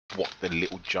What, the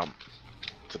little jump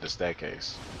to the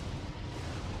staircase?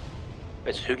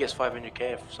 But who gets 500k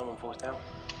if someone falls down?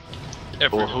 Or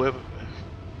Everyone. whoever.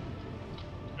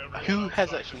 Who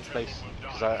has actually placed?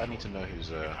 Because I need to know who's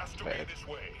betted.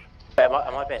 But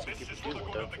am I betting people do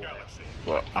or don't fall down?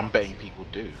 Well, I'm betting people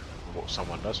do. What,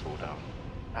 someone does fall down.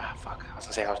 Ah, fuck. I was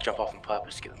gonna say I'll jump off on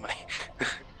purpose to get the money.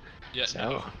 Yeah, So,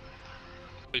 no.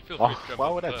 You feel free oh, to jump why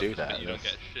on would I purpose, do that? but you don't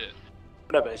get shit.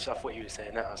 No, but I thought you were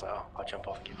saying that. I was like, oh, I'll jump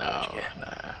off and give you No, what you get.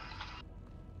 nah.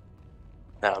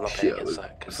 No, I'm not betting Shit, against we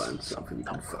that because find something you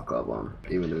can fuck up on,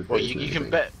 even if Well, it's you can anything.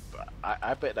 bet.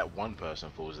 I bet that one person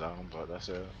falls down, but that's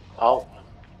it. oh,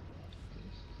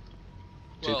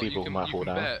 Two people might fall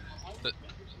down. Bet that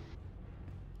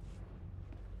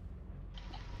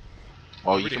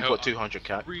Oh, I you really can hope- put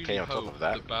 200k really on top hope of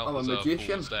that. that Balthazar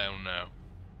magician. falls down now.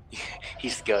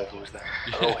 he's the guy who falls down.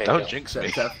 Yeah. Oh, hey, Don't go. jinx me.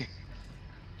 Seth,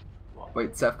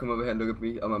 wait, Seth, come over here and look at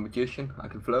me. I'm a magician. I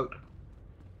can float.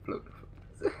 Float.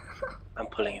 I'm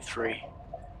pulling in 3,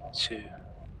 2.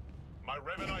 My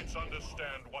Revanites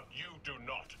understand what you do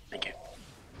not. Thank you.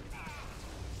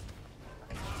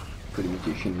 Pretty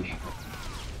magician-ish.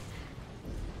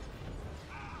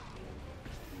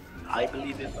 I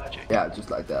believe in magic. Yeah,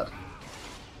 just like that.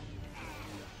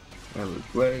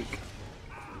 Average wake.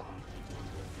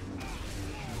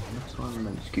 Next one, and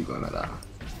then just keep going like that.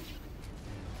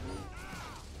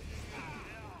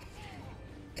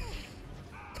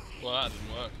 Well, that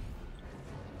didn't work.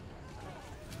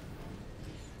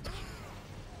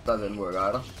 That didn't work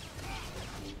either.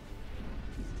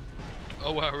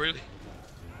 Oh wow, really?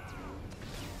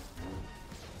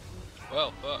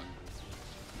 Well, fuck.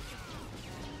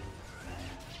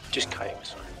 Just kite him,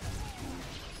 sorry.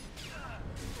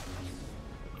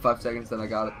 5 seconds, then I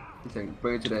got it. You think,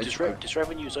 bring it to the edge. Does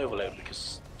Revan use overload?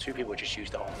 Because 2 people just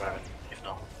used that on Revan, if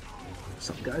not. What's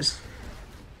up, guys?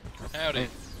 Howdy.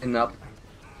 And up.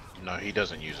 No, he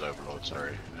doesn't use Overlord.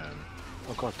 Sorry.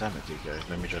 Oh god damn it, DK.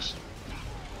 Let me just.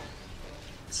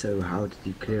 So, how did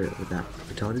you clear it with that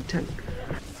retarded tank?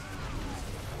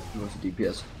 He wants a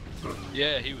DPS.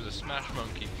 Yeah, he was a smash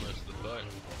monkey for most of the fight.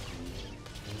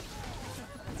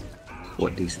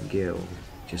 What decent gear, or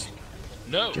just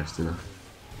No! enough?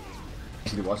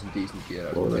 Actually, it wasn't decent gear,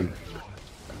 I Well, don't think.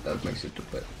 That makes it a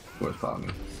bit worth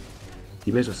farming.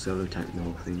 You may as well solo tank the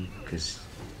whole thing, because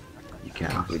you can.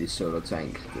 Can't really solo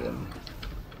tank the.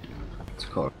 It's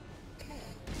called.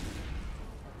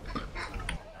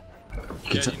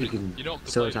 Yeah, You can you knocked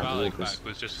the solo blade tank the Valak walkers.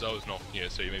 backwards just as I was knocking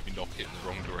it, so you maybe knock it in the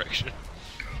wrong direction.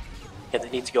 Yeah, they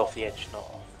need to go off the edge, not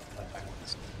off like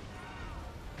backwards.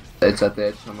 It's at the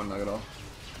edge, someone knock it off.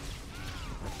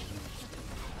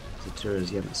 The Turas,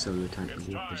 you haven't solo tanked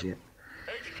the walkers yet.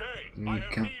 HK, You I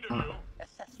have can. need of you.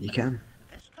 You can.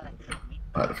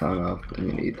 I found out, and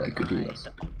you need like good healers.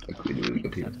 Like really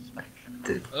good healers.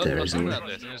 There I was is a thinking way. about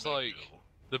this, and it's like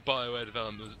the BioWare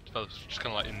developers just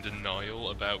kind of like in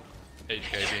denial about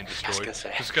HK being destroyed. gonna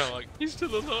say. Just kind of like, he's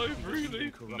still alive,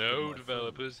 really? No,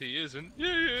 developers, he isn't. Yeah,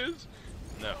 he is.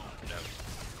 No,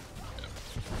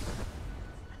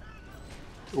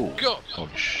 no. Ooh. God! Oh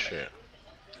shit.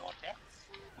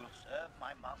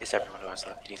 It's everyone who has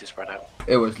that. You need to spread out.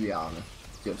 It was Liana.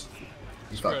 Just.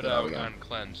 You fucked Spread it up out again. and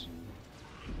cleanse.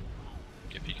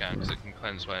 If you can, because it can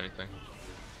cleanse by anything.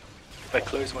 If I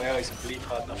close my eyes and believe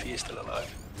hard enough, he is still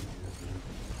alive.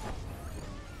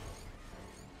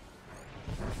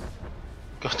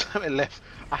 God damn it, left.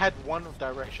 I had one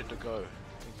direction to go.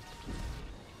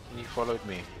 And you followed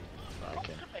me.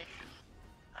 Okay.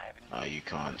 Oh, you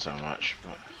can't so much.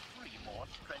 But...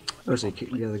 Oh, so you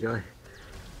kicked the other guy.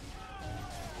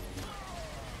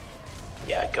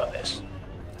 Yeah, I got this.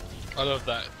 I love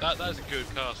that. That's a good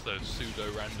cast though,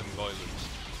 pseudo-random violence.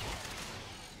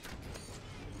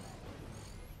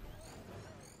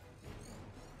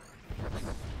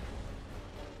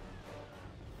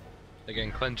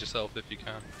 Again, cleanse yourself if you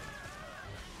can.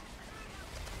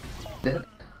 Dead.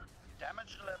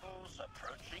 Damage levels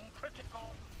approaching critical.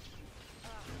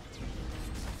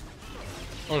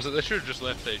 Honestly, they should have just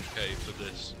left HK for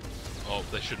this. Oh,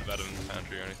 they shouldn't have had an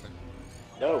infantry or anything.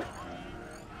 No.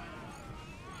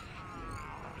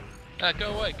 Ah,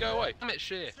 go away, go away! Damn it,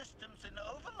 Sheer! Systems in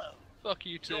overload. Fuck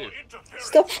you too!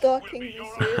 Stop stalking me,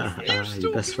 seriously. Ah,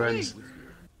 your best friends.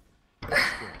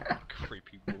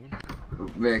 Creepy woman.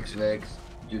 Vex,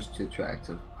 just too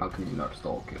attractive. How can you not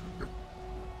stalk it?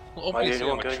 Well, Am I the obviously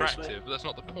only I'm one going this way? attractive, but that's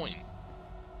not the point.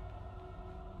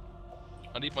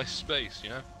 I need my space, you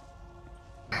know?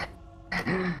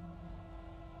 I'm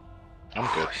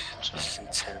good. This is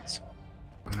intense.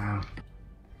 No.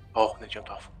 Oh, they jumped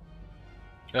off.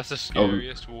 That's the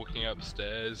scariest walking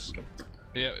upstairs.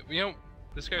 Yeah, you know,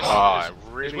 The scary Oh, thing is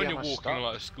really? when Am you're I walking stuck? on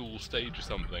like a school stage or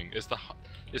something.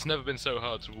 It's never been so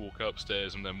hard to walk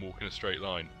upstairs and then walk in a straight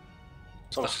line.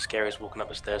 It's almost as scary as walking up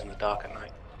the stairs in the dark at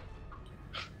night.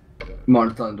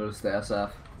 Monster under the stairs,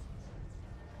 Seth.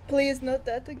 Please, not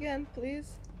that again,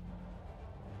 please.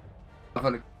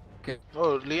 Okay.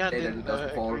 Oh, Leanne Hey, then didn't it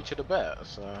doesn't fall. agree to the bet,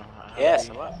 so... Yes,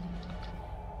 I'm up.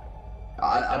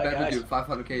 I bet with guys. you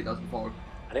 500k doesn't fall.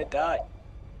 I didn't die.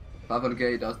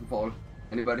 500k doesn't fall.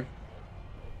 Anybody?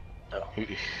 No.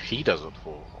 He doesn't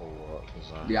fall, or what?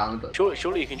 Is that... Liana does.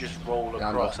 Surely you can just roll Yeah,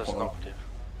 across that's as an fine. operative.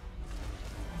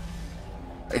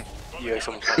 Yeah,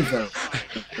 someone's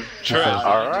True.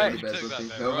 Alright. You took that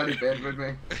there, Nobody right? bet with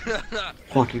me.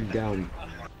 Fucking down.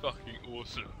 Fucking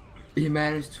awesome. He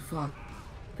managed to fuck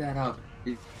that up.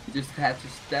 He just had to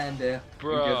stand there and get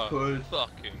Bruh. pulled.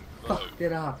 Fucking bro. Fuck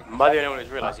it up. Am I the only one who's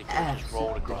realised he could have just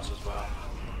rolled across as well?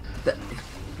 That,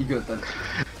 he could have done.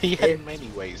 He had many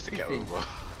ways to get Everything. over.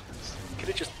 Could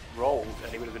have just rolled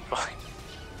and he would have been fine.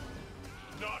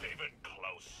 Not even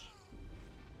close.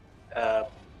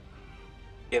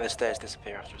 Yeah, the stairs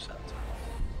disappear after a certain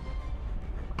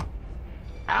time.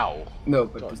 Ow. No,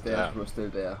 but God the stairs damn. were still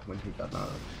there when he got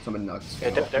knocked. Somebody knocked his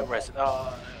Yeah, phone off. don't rest it.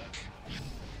 Oh,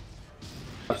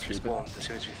 That's it's stupid. respawned as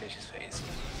soon as we finish his phase.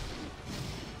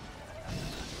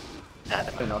 Nah,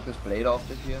 never They mind. knocked his blade off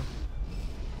this year.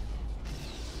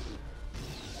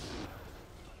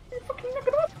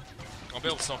 I'll be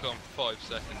able to knock it on for 5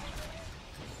 seconds.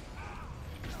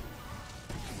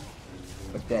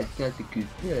 But that's not the good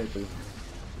purple.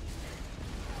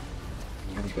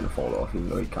 And he's gonna fall off even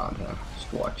though he can't have.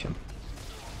 Just watch him.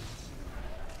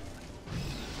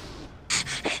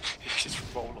 Just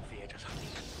roll off the edge or something.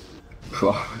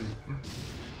 Probably.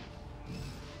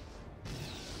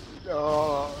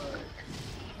 Oh.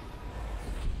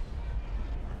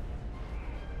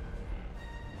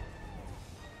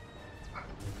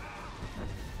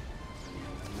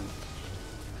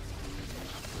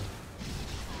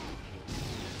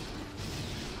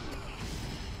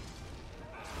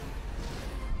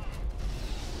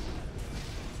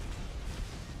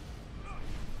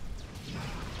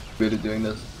 Really doing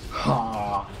this.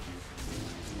 Ha!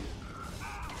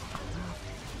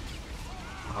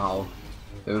 Wow.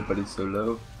 Everybody's so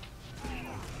low.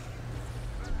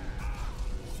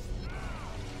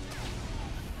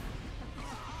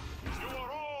 You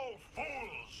are all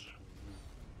fools.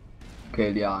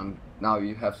 Okay, Leon. Now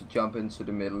you have to jump into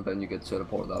the middle, then you get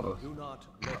teleported out of Do not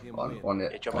let him one, win. one,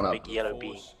 Yeah, jump one on a up. big yellow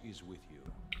beam. Force is with you.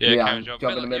 Yeah, Yeah, can jump.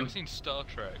 jump in the You middle. ever seen Star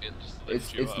Trek? It just It's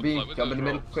lifts you it's up. the beam. Like with Jump in the those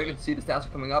middle. rocks. Quick, see the stars are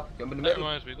coming up. Jump in the That middle.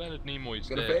 reminds me, Leonard Nimoy's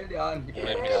Gonna dead. fail, Leon. Made me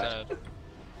Yeah. sad.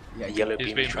 Yeah, The yellow He's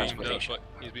beam been of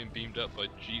beamed up transportation. by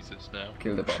Jesus now.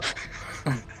 kill the boss.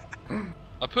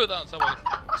 I put that on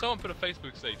someone put a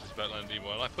Facebook status about Leonard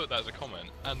Nimoy, and I put that as a comment,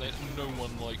 and then no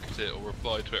one liked it or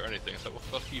replied to it or anything. It's like, well,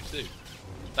 fuck you too.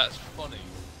 That's funny.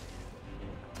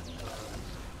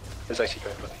 It's actually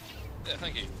very funny. Yeah,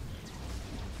 thank you.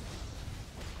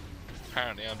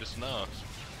 Apparently, I'm just an arse.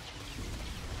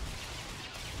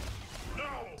 No.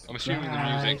 I'm assuming the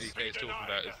music DK is talking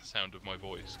about is the sound of my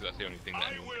voice, because that's the only thing that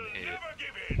I anyone will can hear. never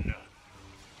give in.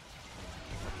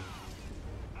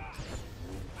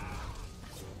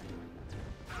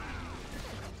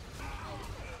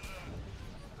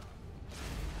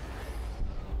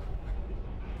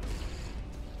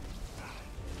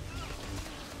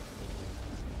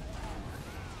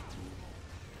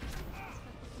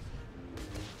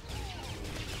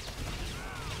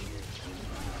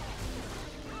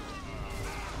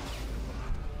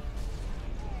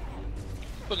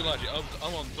 Looking like it,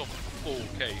 I'm on top of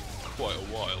 4K for quite a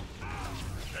while.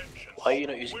 Why are you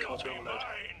not using Will cartoon be overload?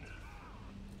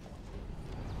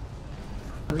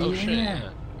 mine. Oh shit, yeah.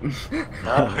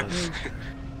 No.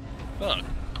 Fuck.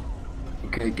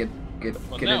 Okay, get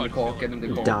Well, in now the I car. feel Get in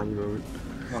the car. Down you road.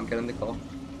 Come on, get in the car.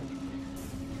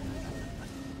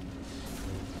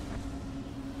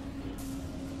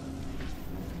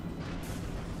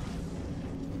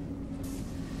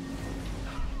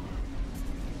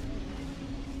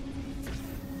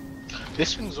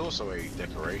 This thing's also a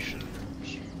decoration.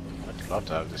 I'd love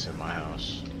to have this in my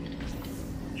house.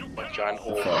 You A cannot giant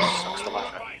orb Fuck. sucks the life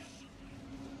out. sacrifice.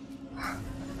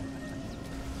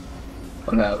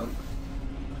 What happened?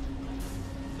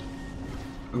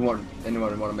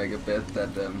 Anyone want to make a bet that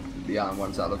Leon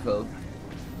wants out of health?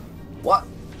 What?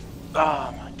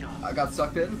 Oh my god. I got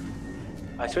sucked in?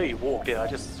 I swear you walked in, I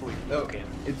just saw you No, walk in.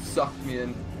 it sucked me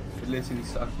in. It literally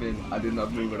sucked me in. I did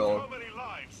not move at all. How many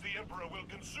lives the Emperor will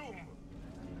consume?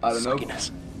 I don't know.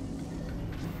 Suckiness.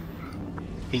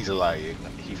 He's lying.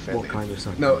 He fell What in. kind of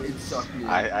suck? No, it sucked me.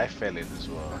 I fell in as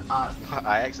well. Uh,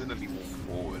 I accidentally walked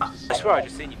forward. I swear I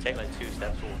just seen you take like 2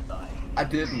 steps forward. I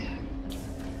didn't.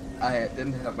 I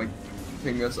didn't have my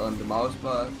fingers on the mouse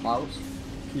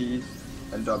keys,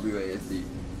 and WASD.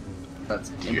 That's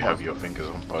Do you have your fingers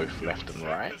on both left and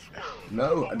right?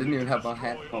 No, I didn't even have my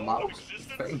hand on my mouse. It's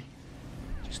the thing.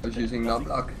 I was using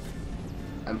numlock.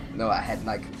 No, I had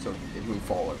like, so it moved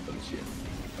forward, but shit.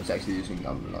 I was actually using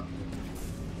numlock.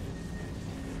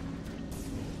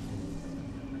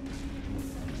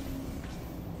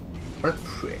 What a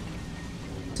prick.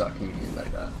 Sucking me in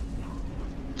like that.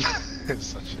 It's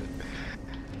such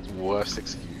a worst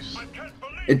excuse.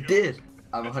 It did!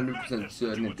 I'm 100%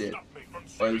 certain it did.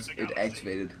 Or else it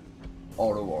activated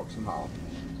auto walk somehow.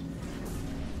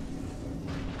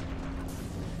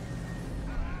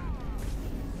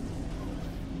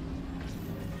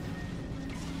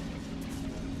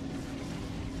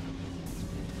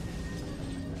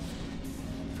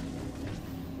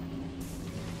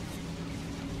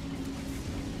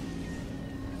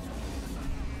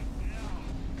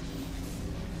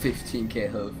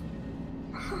 $15k health.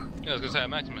 Yeah, I was gonna say,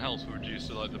 maximum health will reduce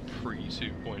to like the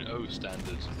pre-2.0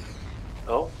 standards.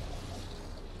 Oh,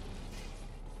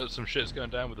 But some shit's going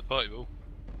down with the party ball.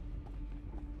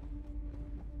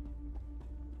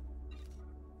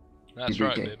 That's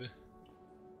right, BBK. baby.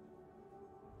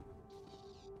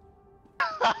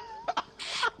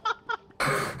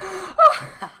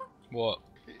 What?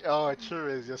 Oh, true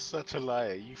is you're such a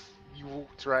liar. You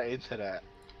walked right into that.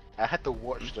 I had to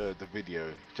watch the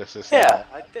video just to see. yeah,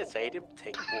 I did say he didn't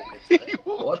take a walk into it.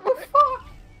 What the fuck?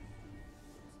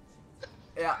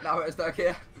 Yeah, now we're stuck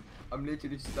here. I'm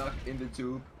literally stuck in the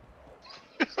tube.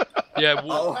 Yeah,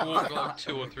 walk Oh. like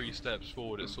 2 or 3 steps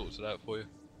forward, it sorts it out for you.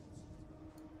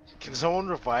 Can someone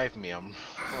revive me? I'm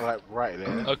like right there.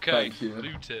 Okay, Thank you.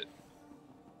 loot it.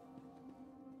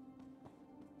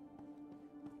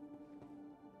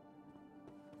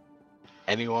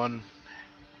 Anyone?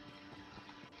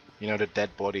 You know the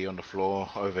dead body on the floor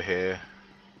over here.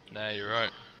 Nah, you're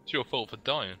right. It's your fault for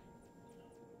dying.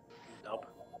 Nope.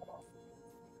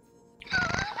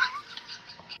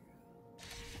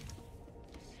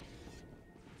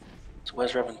 So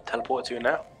where's Revan teleported to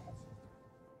now?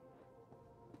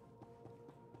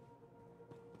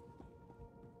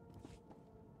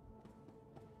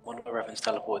 Wonder where Revan's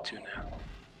teleported to now.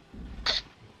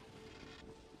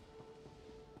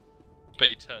 Bet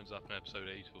he turns up in episode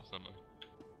 8 or something.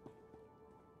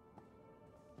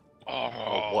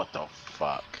 Oh, what the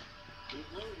fuck?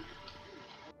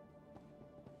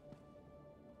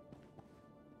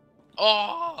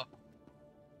 Oh!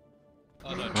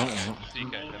 Oh no,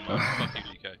 DK, never mind. Fuck you,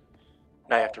 DK.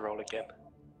 Now you have to roll again.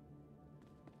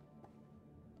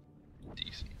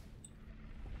 Decent.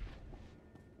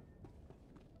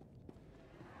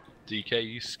 DK,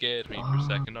 you scared me for a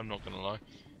second, I'm not gonna lie.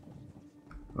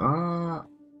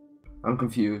 I'm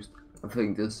confused. I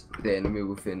think the enemy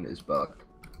within is bugged.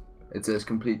 It says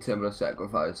complete similar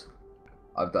sacrifice.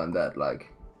 I've done that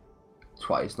like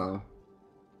twice now.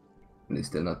 And it's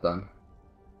still not done.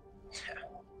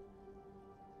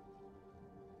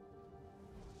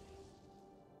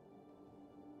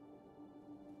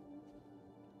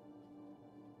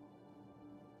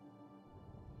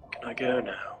 Can I go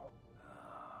now?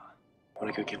 I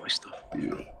wanna go get my stuff.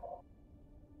 Yeah.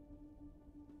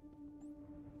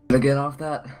 Can I get off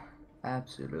that?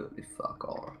 Absolutely fuck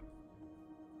all.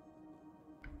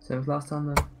 Same as last time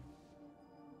though.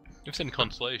 If it's in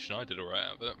consolation, I did alright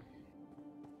out of it.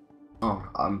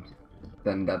 Oh,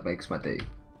 then that makes my day.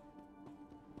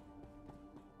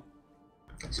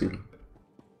 Soon.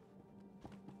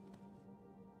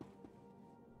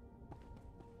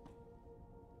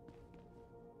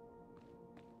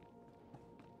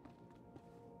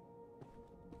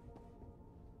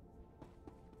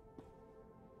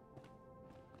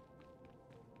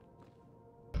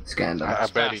 Scan them. I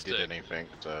barely Spastic. did anything,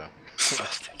 so.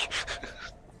 Plastic.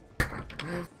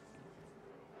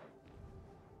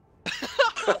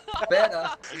 Better.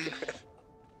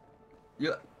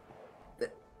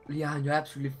 Yeah, you're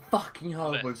absolutely fucking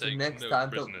horrible. Let's So take next no time,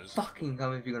 don't prisoners. fucking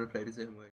come if you're gonna play the same way.